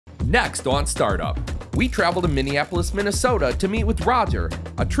Next on Startup, we travel to Minneapolis, Minnesota to meet with Roger,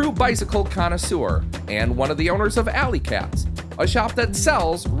 a true bicycle connoisseur and one of the owners of Alley Cats, a shop that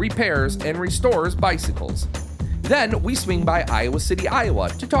sells, repairs, and restores bicycles. Then we swing by Iowa City, Iowa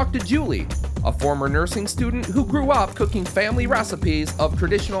to talk to Julie, a former nursing student who grew up cooking family recipes of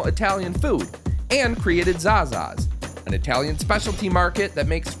traditional Italian food and created ZaZa's, an Italian specialty market that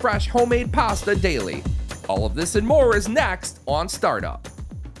makes fresh homemade pasta daily. All of this and more is next on Startup.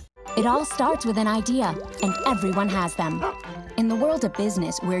 It all starts with an idea, and everyone has them. In the world of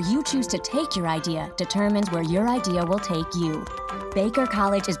business, where you choose to take your idea determines where your idea will take you. Baker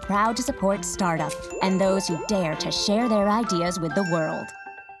College is proud to support Startup and those who dare to share their ideas with the world.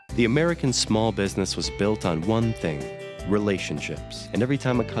 The American small business was built on one thing: relationships. And every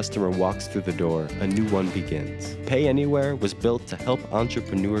time a customer walks through the door, a new one begins. Pay Anywhere was built to help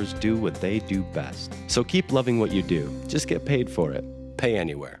entrepreneurs do what they do best. So keep loving what you do. Just get paid for it. Pay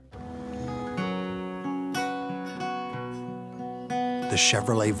Anywhere. The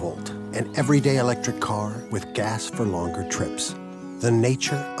Chevrolet Volt, an everyday electric car with gas for longer trips. The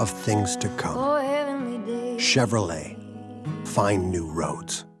nature of things to come. Chevrolet, find new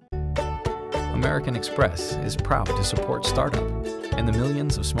roads. American Express is proud to support Startup and the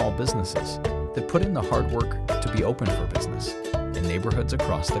millions of small businesses that put in the hard work to be open for business in neighborhoods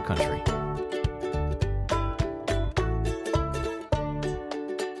across the country.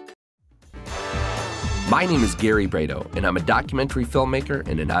 My name is Gary Brado, and I'm a documentary filmmaker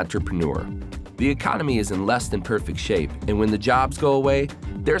and an entrepreneur. The economy is in less than perfect shape, and when the jobs go away,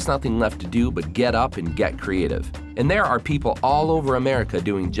 there's nothing left to do but get up and get creative. And there are people all over America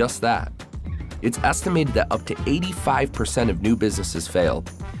doing just that. It's estimated that up to 85% of new businesses fail.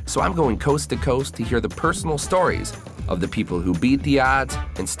 So I'm going coast to coast to hear the personal stories of the people who beat the odds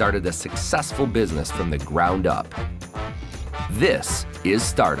and started a successful business from the ground up. This is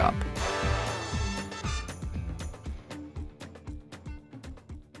Startup.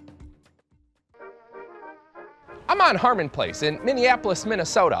 I'm on Harmon Place in Minneapolis,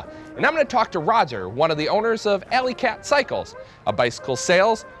 Minnesota, and I'm going to talk to Roger, one of the owners of Alley Cat Cycles, a bicycle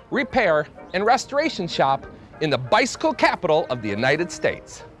sales, repair, and restoration shop in the bicycle capital of the United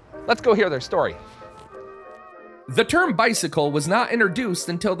States. Let's go hear their story. The term bicycle was not introduced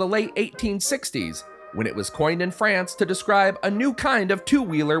until the late 1860s, when it was coined in France to describe a new kind of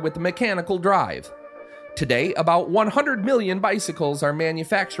two-wheeler with a mechanical drive. Today, about 100 million bicycles are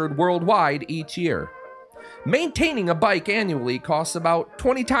manufactured worldwide each year. Maintaining a bike annually costs about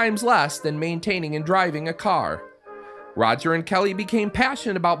 20 times less than maintaining and driving a car. Roger and Kelly became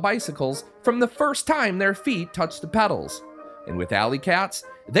passionate about bicycles from the first time their feet touched the pedals. And with Alley Cats,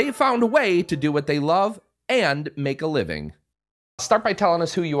 they found a way to do what they love and make a living. Start by telling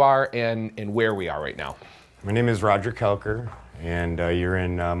us who you are and where we are right now. My name is Roger Kelker, and you're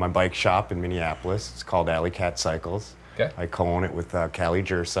in my bike shop in Minneapolis. It's called Alley Cat Cycles. Okay. I co-own it with Callie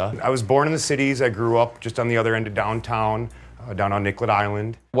Jersa. I was born in the cities. I grew up just on the other end of downtown, down on Nicollet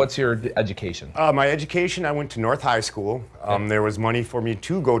Island. What's your education? My education, I went to North High School. There was money for me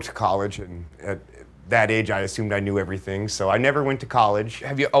to go to college, and at that age I assumed I knew everything, so I never went to college.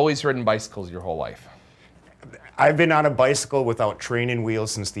 Have you always ridden bicycles your whole life? I've been on a bicycle without training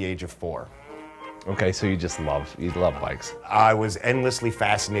wheels since the age of 4. Okay, so you love bikes. I was endlessly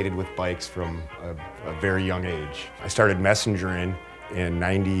fascinated with bikes from a very young age. I started messengering in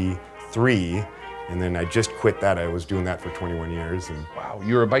 '93, and then I just quit that. I was doing that for 21 years. And wow,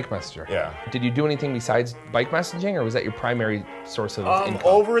 you were a bike messenger. Yeah. Did you do anything besides bike messaging, or was that your primary source of income?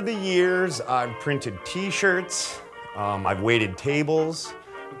 Over the years, I've printed T-shirts, I've waited tables,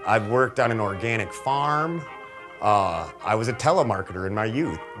 I've worked on an organic farm. I was a telemarketer in my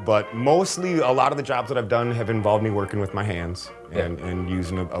youth, but mostly a lot of the jobs that I've done have involved me working with my hands and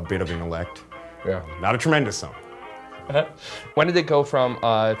using a bit of intellect. Yeah. Not a tremendous sum. When did it go from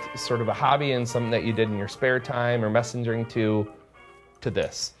sort of a hobby and something that you did in your spare time or messengering to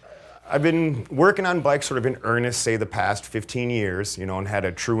this? I've been working on bikes sort of in earnest, say the past 15 years, you know, and had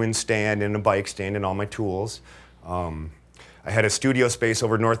a Truin stand and a bike stand and all my tools. I had a studio space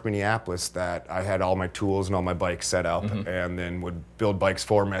over North Minneapolis that I had all my tools and all my bikes set up, and then would build bikes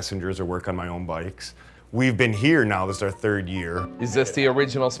for messengers or work on my own bikes. We've been here now, this is our 3rd year. Is this the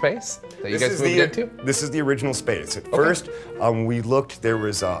original space that you guys moved into? This is the original space. At first, we looked, there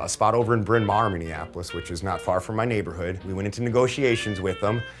was a spot over in Bryn Mawr, Minneapolis, which is not far from my neighborhood. We went into negotiations with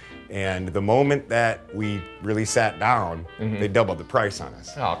them, and the moment that we really sat down, they doubled the price on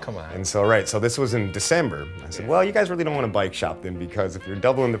us. Oh, come on. And so, so this was in December. I said, well, you guys really don't want a bike shop then, because if you're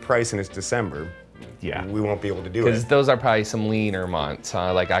doubling the price and it's December, Yeah. we won't be able to do Because it. those are probably some leaner months,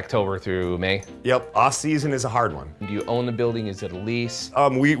 like October through May. Yep, off-season is a hard one. Do you own the building? Is it a lease?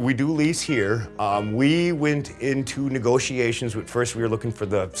 We do lease here. We went into negotiations with, first we were looking for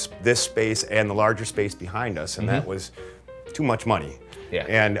this space and the larger space behind us, and that was too much money. Yeah.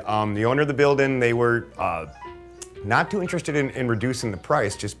 And the owner of the building, they were not too interested in reducing the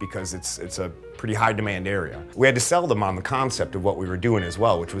price just because it's a pretty high demand area. We had to sell them on the concept of what we were doing as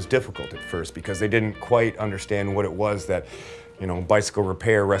well, which was difficult at first because they didn't quite understand what it was that, you know, bicycle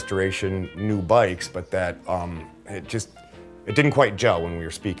repair, restoration, new bikes, but that it didn't quite gel when we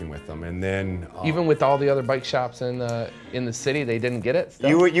were speaking with them. And then Even with all the other bike shops in the city, they didn't get it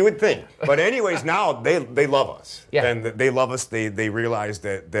still? you would think. But anyways, now they love us. Yeah. And they love us. They realize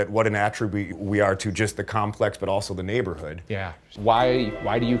that what an attribute we are to just the complex, but also the neighborhood. Yeah.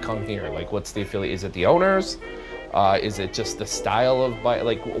 Why do you come here? Like, what's the affiliate? Is it the owners? Is it just the style of bike?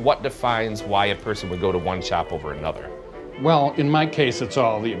 Like, what defines why a person would go to one shop over another? Well, in my case, it's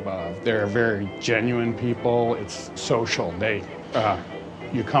all the above. They're very genuine people. It's social.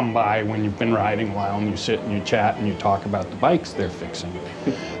 You come by when you've been riding a while and you sit and you chat and you talk about the bikes they're fixing.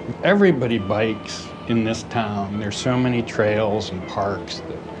 Everybody bikes in this town. There's so many trails and parks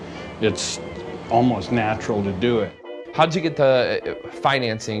that it's almost natural to do it. How'd you get the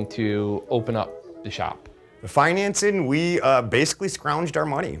financing to open up the shop? The financing, we basically scrounged our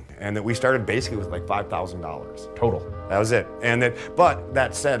money, and that we started basically with like $5,000. Total. That was it. But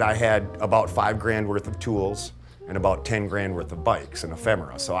that said, I had about $5,000 worth of tools and about $10,000 worth of bikes and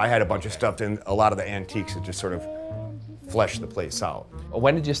ephemera. So I had a bunch of stuff in a lot of the antiques that just sort of fleshed the place out.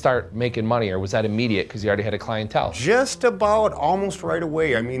 When did you start making money, or was that immediate because you already had a clientele? Just about almost right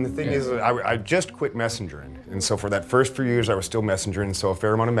away. I mean, the thing is, I just quit messengering. And so for that first few years, I was still messengering. So a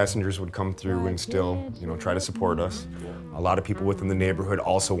fair amount of messengers would come through and still, you know, try to support us. A lot of people within the neighborhood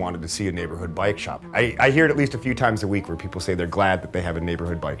also wanted to see a neighborhood bike shop. I hear it at least a few times a week where people say they're glad that they have a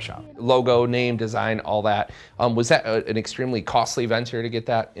neighborhood bike shop. Logo, name, design, all that. Was that an extremely costly venture to get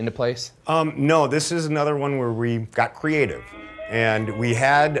that into place? No, this is another one where we got creative. And we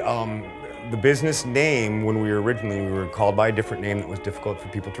had the business name when we were called by a different name that was difficult for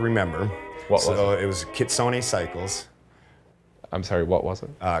people to remember. What was it? It was Kitsone Cycles. I'm sorry, what was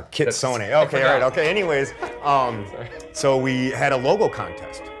it? Kitsone. Okay, all right, okay. Anyways, so we had a logo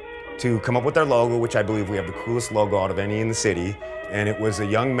contest to come up with our logo, which I believe we have the coolest logo out of any in the city. And it was a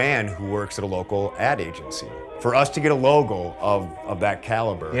young man who works at a local ad agency. For us to get a logo of that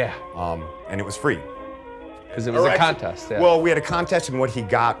caliber, and it was free. Because it was a contest, yeah. Well, we had a contest, and what he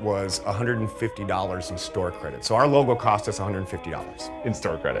got was $150 in store credit. So our logo cost us $150. In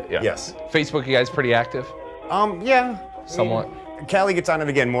store credit, yeah. Yes. Facebook, you guys pretty active? Yeah. Somewhat. Callie gets on it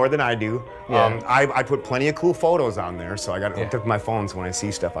again more than I do. Yeah. I put plenty of cool photos on there, so I got it hooked up to my phone, so when I see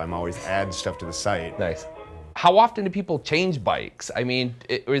stuff, I'm always adding stuff to the site. Nice. How often do people change bikes? I mean,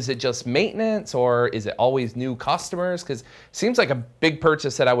 is it just maintenance, or is it always new customers? Because it seems like a big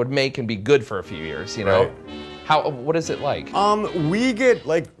purchase that I would make and be good for a few years, you know? Right. What is it like? We get,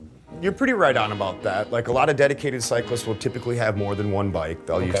 like, you're pretty right on about that. Like, a lot of dedicated cyclists will typically have more than one bike.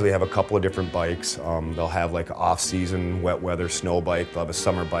 They'll usually have a couple of different bikes. They'll have, like, an off-season, wet weather snow bike. They'll have a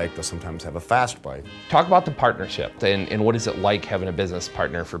summer bike. They'll sometimes have a fast bike. Talk about the partnership, and what is it like having a business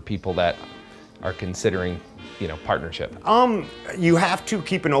partner for people that are considering, you know, partnership? You have to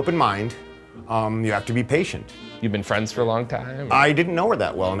keep an open mind. You have to be patient. You've been friends for a long time? I didn't know her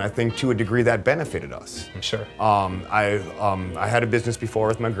that well, and I think to a degree that benefited us. I'm sure. I had a business before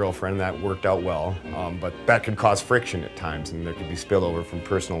with my girlfriend that worked out well, but that could cause friction at times, and there could be spillover from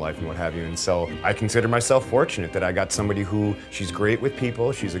personal life and what have you. And so I consider myself fortunate that I got somebody who, she's great with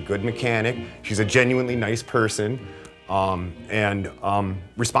people, she's a good mechanic, she's a genuinely nice person, and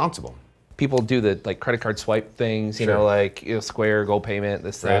responsible. People do the like credit card swipe things, you know, like Square, Go Payment,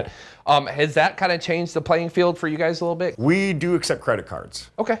 this, that. Has that kind of changed the playing field for you guys a little bit? We do accept credit cards.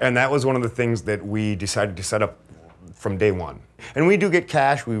 Okay. And that was one of the things that we decided to set up from day one. And we do get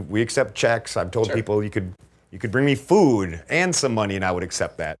cash. We accept checks. I've told people you could bring me food and some money, and I would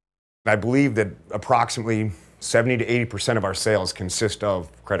accept that. I believe that approximately 70 to 80% of our sales consist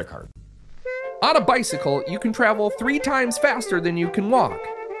of credit cards. On a bicycle, you can travel 3 times faster than you can walk,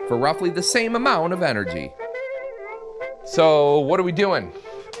 for roughly the same amount of energy. So what are we doing?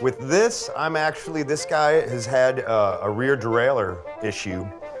 With this, this guy has had a rear derailleur issue,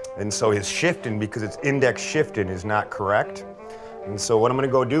 and so his shifting, because it's index shifting, is not correct. And so what I'm gonna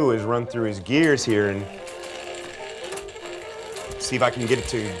go do is run through his gears here and see if I can get it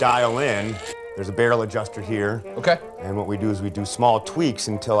to dial in. There's a barrel adjuster here. Okay. And what we do is we do small tweaks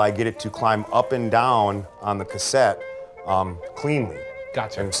until I get it to climb up and down on the cassette cleanly.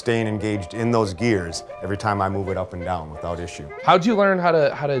 Gotcha. And staying engaged in those gears every time I move it up and down without issue. How'd you learn how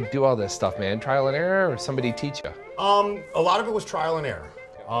to do all this stuff, man? Trial and error, or somebody teach you? A lot of it was trial and error.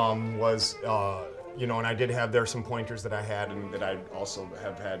 You know, and I did have some pointers that I had, and that I also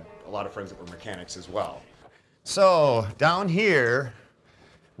have had a lot of friends that were mechanics as well. So down here,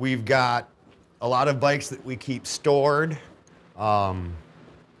 we've got a lot of bikes that we keep stored.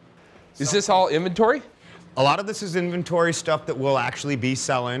 Is this all inventory? A lot of this is inventory stuff that we'll actually be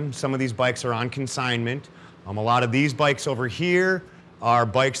selling. Some of these bikes are on consignment. A lot of these bikes over here are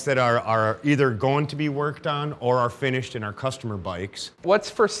bikes that are either going to be worked on or are finished and are customer bikes. What's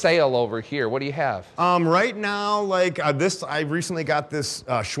for sale over here? What do you have? Right now, like I recently got this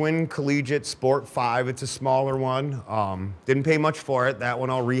Schwinn Collegiate Sport 5. It's a smaller one. Didn't pay much for it. That one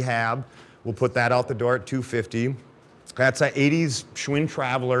I'll rehab. We'll put that out the door at $250. That's an 80s Schwinn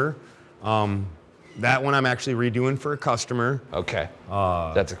Traveler. That one I'm actually redoing for a customer. Okay,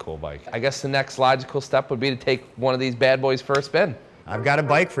 that's a cool bike. I guess the next logical step would be to take one of these bad boys for a spin. I've got a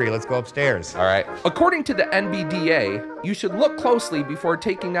bike for you. Let's go upstairs. All right. According to the NBDA, you should look closely before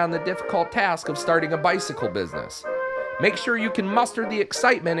taking on the difficult task of starting a bicycle business. Make sure you can muster the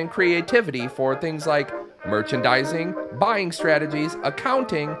excitement and creativity for things like merchandising, buying strategies,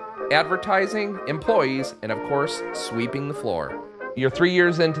 accounting, advertising, employees, and of course, sweeping the floor. You're 3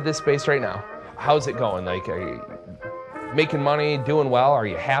 years into this space right now. How's it going? Like, are you making money, doing well? Are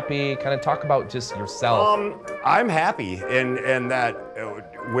you happy? Kind of talk about just yourself. I'm happy, and that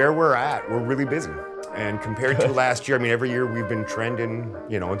where we're at, we're really busy. And compared to last year, I mean, every year we've been trending,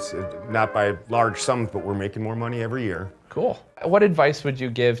 you know, it's not by large sums, but we're making more money every year. Cool. What advice would you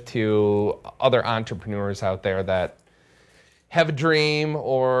give to other entrepreneurs out there that have a dream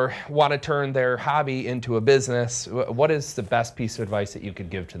or want to turn their hobby into a business? What is the best piece of advice that you could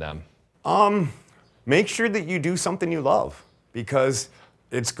give to them? Make sure that you do something you love, because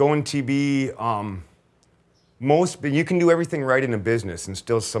it's going to be you can do everything right in a business and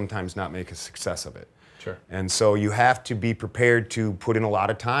still sometimes not make a success of it. Sure. And so you have to be prepared to put in a lot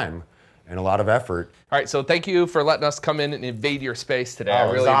of time and a lot of effort. All right, so thank you for letting us come in and invade your space today.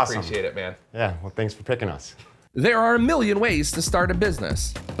 I really appreciate it, man. Yeah, well, thanks for picking us. There are a million ways to start a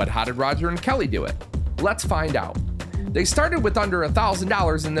business, but how did Roger and Kelly do it? Let's find out. They started with under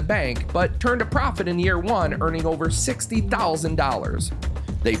 $1,000 in the bank, but turned a profit in year one, earning over $60,000.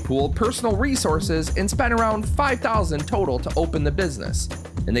 They pooled personal resources and spent around $5,000 total to open the business,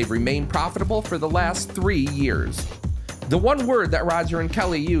 and they've remained profitable for the last 3 years. The one word that Roger and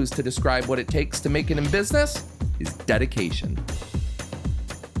Kelly use to describe what it takes to make it in business is dedication.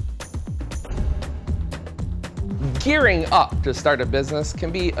 Gearing up to start a business can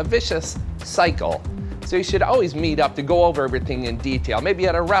be a vicious cycle. So you should always meet up to go over everything in detail, maybe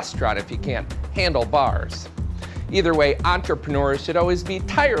at a restaurant if you can't handle bars. Either way, entrepreneurs should always be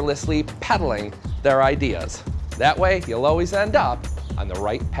tirelessly peddling their ideas. That way, you'll always end up on the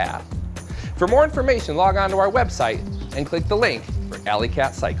right path. For more information, log on to our website and click the link for Alley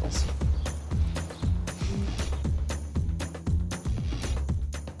Cat Cycles.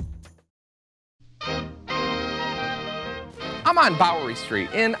 I'm on Bowery Street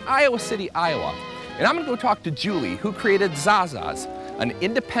in Iowa City, Iowa. And I'm gonna go talk to Julie, who created ZaZa's, an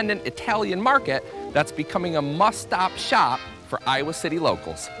independent Italian market that's becoming a must-stop shop for Iowa City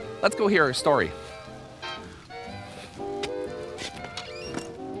locals. Let's go hear her story.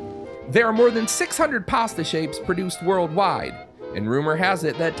 There are more than 600 pasta shapes produced worldwide, and rumor has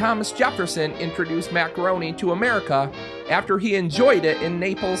it that Thomas Jefferson introduced macaroni to America after he enjoyed it in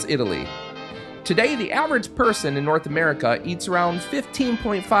Naples, Italy. Today, the average person in North America eats around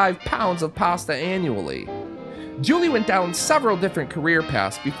 15.5 pounds of pasta annually. Julie went down several different career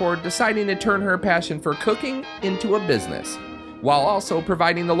paths before deciding to turn her passion for cooking into a business, while also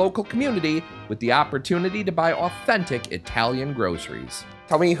providing the local community with the opportunity to buy authentic Italian groceries.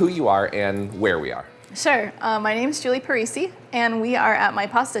 Tell me who you are and where we are. Sure. My name is Julie Parisi, and we are at my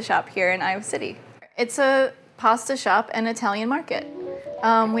pasta shop here in Iowa City. It's a pasta shop and Italian market.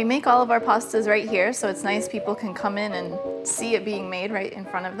 We make all of our pastas right here, so it's nice people can come in and see it being made right in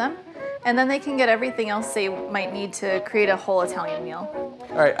front of them. And then they can get everything else they might need to create a whole Italian meal.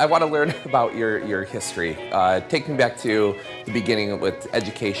 All right, I want to learn about your history. Take me back to the beginning with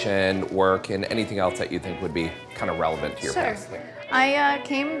education, work, and anything else that you think would be kind of relevant to your past. I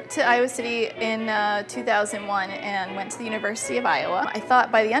came to Iowa City in 2001 and went to the University of Iowa. I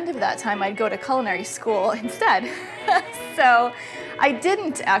thought by the end of that time I'd go to culinary school instead. So I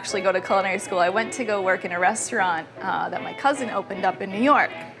didn't actually go to culinary school. I went to go work in a restaurant that my cousin opened up in New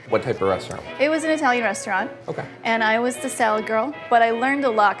York. What type of restaurant? It was an Italian restaurant. Okay. And I was the salad girl, but I learned a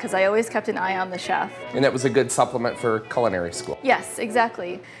lot because I always kept an eye on the chef. And that was a good supplement for culinary school. Yes,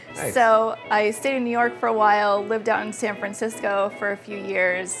 exactly. Nice. So I stayed in New York for a while, lived out in San Francisco for a few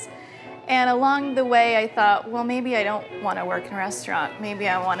years. And along the way, I thought, well, maybe I don't want to work in a restaurant. Maybe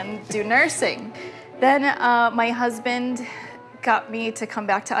I want to do nursing. Then my husband got me to come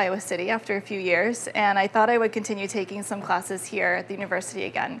back to Iowa City after a few years, and I thought I would continue taking some classes here at the university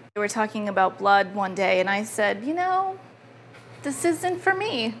again. We were talking about blood one day, and I said, you know, this isn't for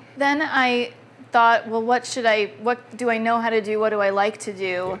me. Then I thought, well, what do I know how to do? What do I like to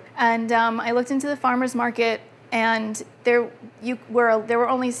do? And I looked into the farmer's market, and there were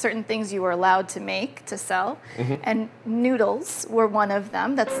only certain things you were allowed to make, to sell, and noodles were one of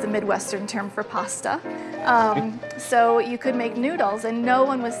them. That's the Midwestern term for pasta. So you could make noodles, and no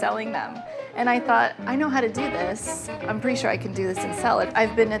one was selling them. And I thought, I know how to do this. I'm pretty sure I can do this and sell it.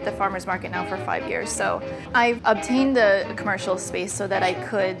 I've been at the farmer's market now for 5 years, so I've obtained a commercial space so that I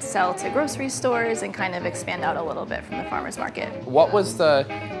could sell to grocery stores and kind of expand out a little bit from the farmer's market. What was the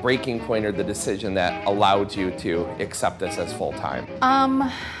breaking point or the decision that allowed you to accept this as full-time?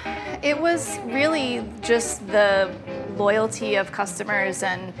 It was really just the loyalty of customers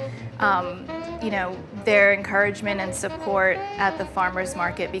and you know, their encouragement and support at the farmer's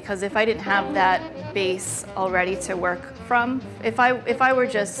market, because if I didn't have that base already to work from, if I were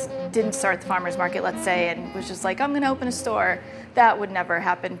just didn't start the farmer's market, let's say, and was just like, I'm gonna open a store, that would never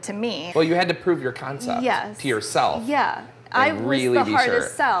happen to me. Well, you had to prove your concept to yourself. Yeah. I was the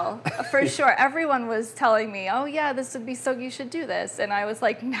hardest sell, for sure. Everyone was telling me, oh yeah, this would be so, you should do this. And I was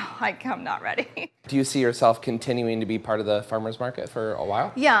like, no, I'm not ready. Do you see yourself continuing to be part of the farmer's market for a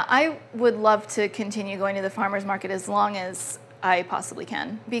while? Yeah, I would love to continue going to the farmer's market as long as I possibly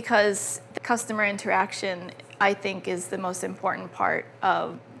can, because the customer interaction, I think, is the most important part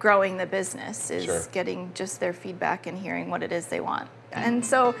of growing the business, is getting just their feedback and hearing what it is they want. And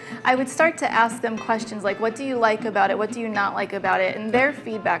so I would start to ask them questions like, what do you like about it? What do you not like about it? And their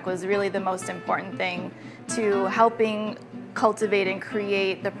feedback was really the most important thing to helping cultivate and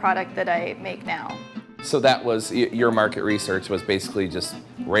create the product that I make now. So that was, your market research was basically just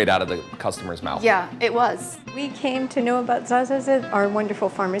right out of the customer's mouth. Yeah, it was. We came to know about ZaZa, our wonderful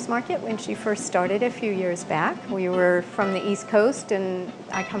farmer's market, when she first started a few years back. We were from the East Coast, and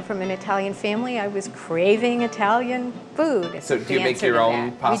I come from an Italian family. I was craving Italian food. So do you make your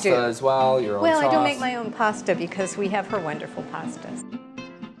own pasta as well? Your own sauce? I don't make my own pasta because we have her wonderful pastas.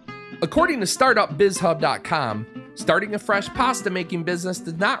 According to StartupBizHub.com, starting a fresh pasta making business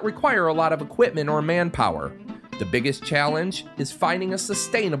does not require a lot of equipment or manpower. The biggest challenge is finding a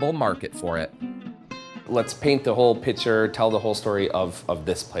sustainable market for it. Let's paint the whole picture, tell the whole story of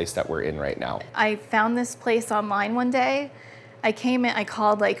this place that we're in right now. I found this place online one day. I came in, I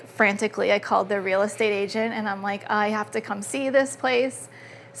called like frantically, I called the real estate agent and I'm like, I have to come see this place.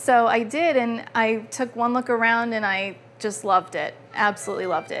 So I did, and I took one look around and I just loved it. Absolutely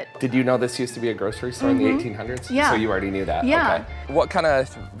loved it. Did you know this used to be a grocery store in the 1800s? Yeah. So you already knew that? Yeah. Okay. What kind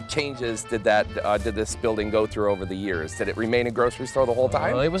of changes did this building go through over the years? Did it remain a grocery store the whole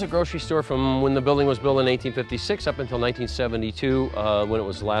time? It was a grocery store from when the building was built in 1856 up until 1972, when it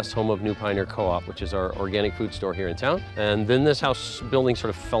was the last home of New Pioneer Co-op, which is our organic food store here in town. And then this house building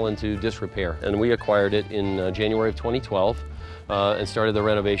sort of fell into disrepair, and we acquired it in January of 2012. And started the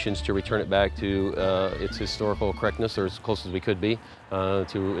renovations to return it back to its historical correctness, or as close as we could be,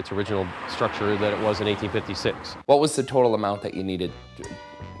 to its original structure that it was in 1856. What was the total amount that you needed,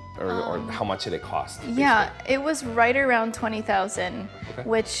 or how much did it cost? Yeah, it was right around $20,000,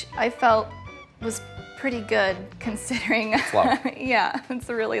 which I felt was pretty good considering. It's low. Yeah, it's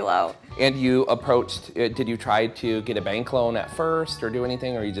really low. And you approached, did you try to get a bank loan at first or do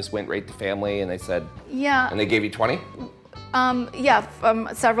anything, or you just went right to family and they said, yeah. And they gave you 20? Yeah, from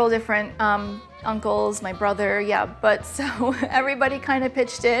several different uncles, my brother, yeah. But so everybody kind of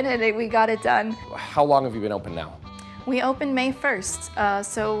pitched in and we got it done. How long have you been open now? We opened May 1st,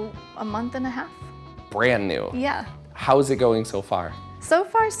 so a month and a half. Brand new? Yeah. How's it going so far? So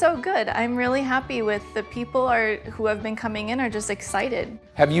far, so good. I'm really happy with the people who have been coming in are just excited.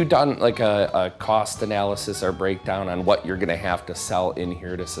 Have you done like a cost analysis or breakdown on what you're gonna have to sell in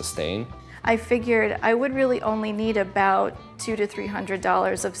here to sustain? I figured I would really only need about $200 to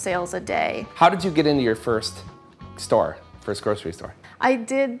 $300 of sales a day. How did you get into your first grocery store?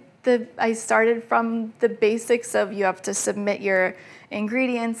 I started from the basics of you have to submit your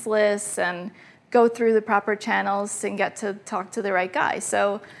ingredients lists and go through the proper channels and get to talk to the right guy.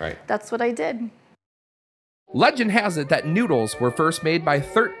 So that's what I did. Legend has it that noodles were first made by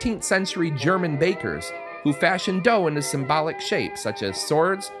 13th century German bakers. who fashion dough into symbolic shapes such as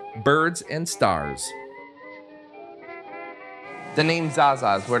swords, birds, and stars. The name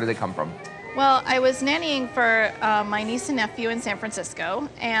ZaZa's, where did they come from? Well, I was nannying for my niece and nephew in San Francisco,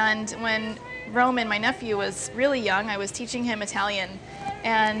 and when Roman, my nephew, was really young, I was teaching him Italian,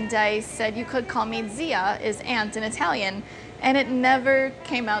 and I said, you could call me Zia, is aunt in Italian, and it never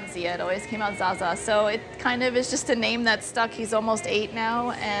came out Zia, it always came out ZaZa, so it kind of is just a name that stuck. He's almost 8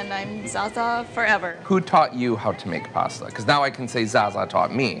 now, and I'm ZaZa forever. Who taught you how to make pasta? Because now I can say ZaZa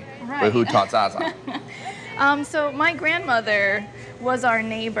taught me, Right. but who taught ZaZa? So my grandmother was our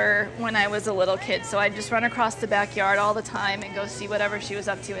neighbor when I was a little kid, so I'd just run across the backyard all the time and go see whatever she was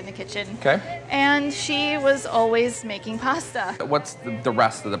up to in the kitchen. Okay. And she was always making pasta. What's the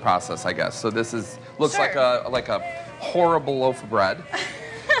rest of the process, I guess? So this looks Sure. like a horrible loaf of bread.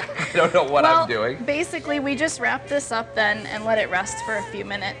 I don't know what I'm doing. Basically, we just wrap this up then and let it rest for a few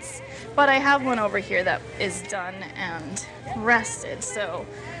minutes. But I have one over here that is done and rested, so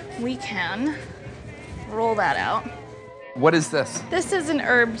we can roll that out. What is this? This is an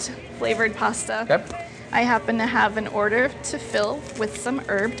herbed flavored pasta. Okay. I happen to have an order to fill with some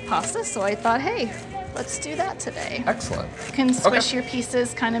herbed pasta, so I thought, hey, let's do that today. Excellent. You can squish your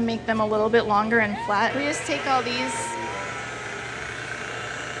pieces, kind of make them a little bit longer and flat. We just take all these,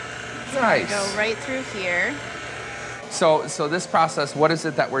 Nice. go right through here. So this process, what is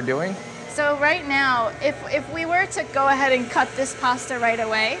it that we're doing? So right now, if we were to go ahead and cut this pasta right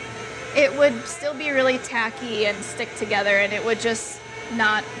away, it would still be really tacky and stick together, and it would just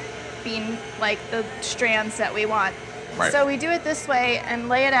not be like the strands that we want. Right. So we do it this way and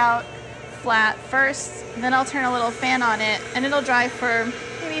lay it out flat first, and then I'll turn a little fan on it, and it'll dry for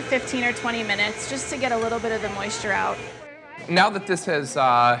maybe 15 or 20 minutes just to get a little bit of the moisture out. Now that this has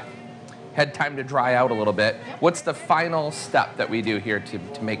had time to dry out a little bit, what's the final step that we do here to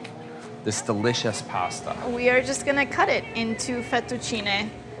make this delicious pasta? We are just gonna cut it into fettuccine.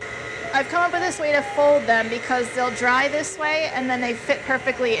 I've come up with this way to fold them because they'll dry this way and then they fit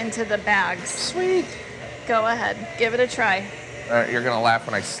perfectly into the bags. Sweet. Go ahead, give it a try. You're gonna laugh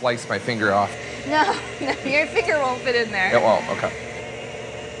when I slice my finger off. No, your finger won't fit in there. It won't, okay.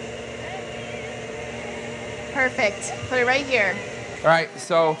 Perfect, put it right here. All right,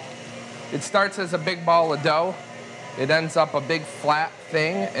 so it starts as a big ball of dough. It ends up a big flat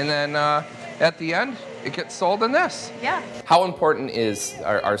thing, and then at the end, it gets sold in this. Yeah. How important is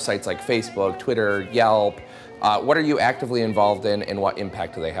our sites like Facebook, Twitter, Yelp? What are you actively involved in, and what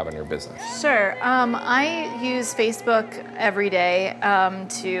impact do they have on your business? Sure, I use Facebook every day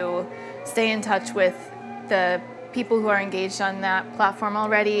to stay in touch with the people who are engaged on that platform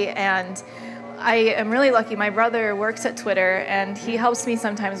already, and I am really lucky. My brother works at Twitter, and he helps me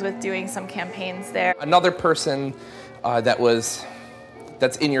sometimes with doing some campaigns there. Another person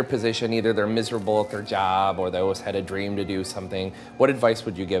that's in your position, either they're miserable at their job or they always had a dream to do something, what advice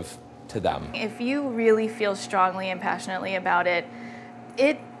would you give to them? If you really feel strongly and passionately about it,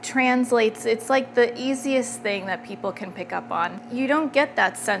 it translates. It's like the easiest thing that people can pick up on. You don't get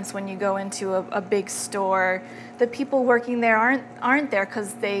that sense when you go into a big store. The people working there aren't there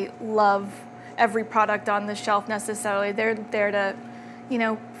because they love every product on the shelf necessarily. They're there to,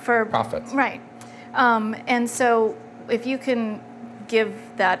 for profits. Right. And so if you can give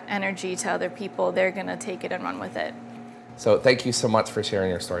that energy to other people, they're gonna take it and run with it. So thank you so much for sharing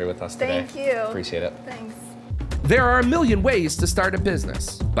your story with us today. Thank you. Appreciate it. Thanks. There are a million ways to start a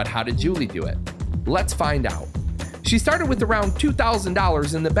business, but how did Julie do it? Let's find out. She started with around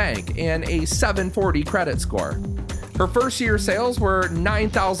 $2,000 in the bank and a 740 credit score. Her first year sales were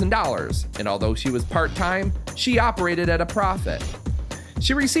 $9,000, and although she was part-time, she operated at a profit.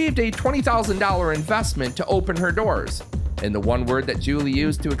 She received a $20,000 investment to open her doors, and the one word that Julie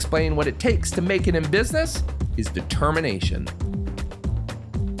used to explain what it takes to make it in business is determination.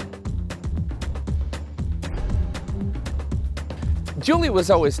 Julie was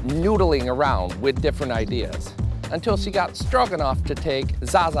always noodling around with different ideas until she got strong enough to take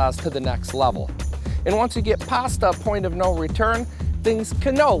ZaZa's to the next level. And once you get past the point of no return, things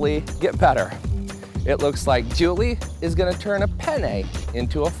can only get better. It looks like Julie is gonna turn a penny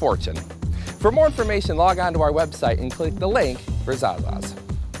into a fortune. For more information, log on to our website and click the link for ZaZa's.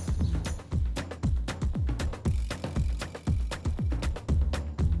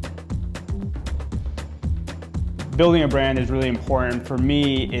 Building a brand is really important. For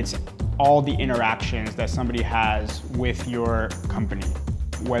me, it's all the interactions that somebody has with your company,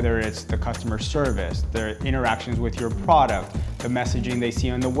 whether it's the customer service, the interactions with your product, the messaging they see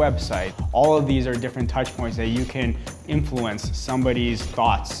on the website. All of these are different touch points that you can influence somebody's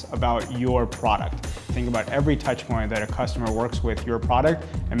thoughts about your product. Think about every touch point that a customer works with your product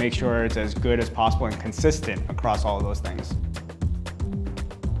and make sure it's as good as possible and consistent across all of those things.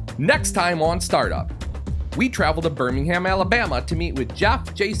 Next time on Startup, we travel to Birmingham, Alabama to meet with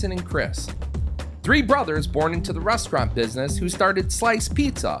Jeff, Jason, and Chris. 3 brothers born into the restaurant business who started Slice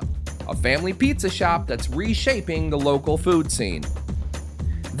Pizza, a family pizza shop that's reshaping the local food scene.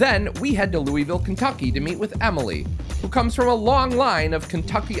 Then we head to Louisville, Kentucky to meet with Emily, who comes from a long line of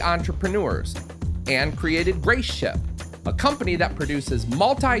Kentucky entrepreneurs and created Grace Ship, a company that produces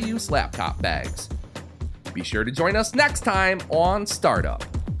multi-use laptop bags. Be sure to join us next time on Startup.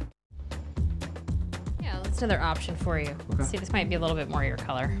 Another option for you. Okay. See, this might be a little bit more your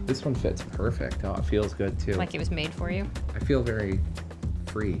color. This one fits perfect. Oh, it feels good too. Like it was made for you. I feel very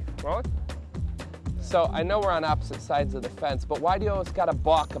free. What? So I know we're on opposite sides of the fence, but why do you always gotta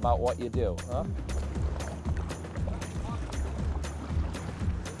balk about what you do, huh?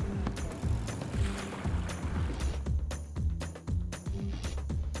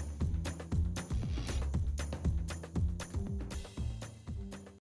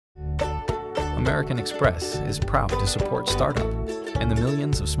 American Express is proud to support startup and the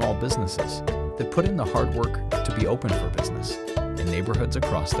millions of small businesses that put in the hard work to be open for business in neighborhoods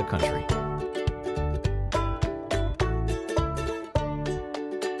across the country.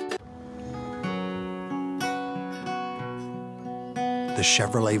 The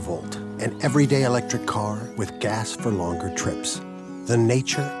Chevrolet Volt, an everyday electric car with gas for longer trips. The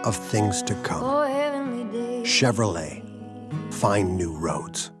nature of things to come. Chevrolet, find new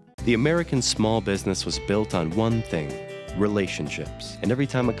roads. The American small business was built on one thing, relationships. And every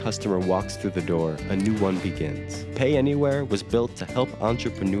time a customer walks through the door, a new one begins. Pay Anywhere was built to help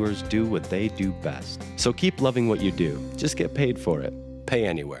entrepreneurs do what they do best. So keep loving what you do. Just get paid for it. Pay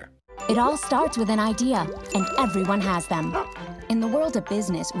Anywhere. It all starts with an idea, and everyone has them. In the world of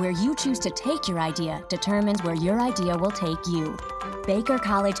business, where you choose to take your idea determines where your idea will take you. Baker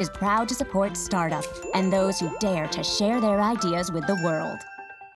College is proud to support startup and those who dare to share their ideas with the world.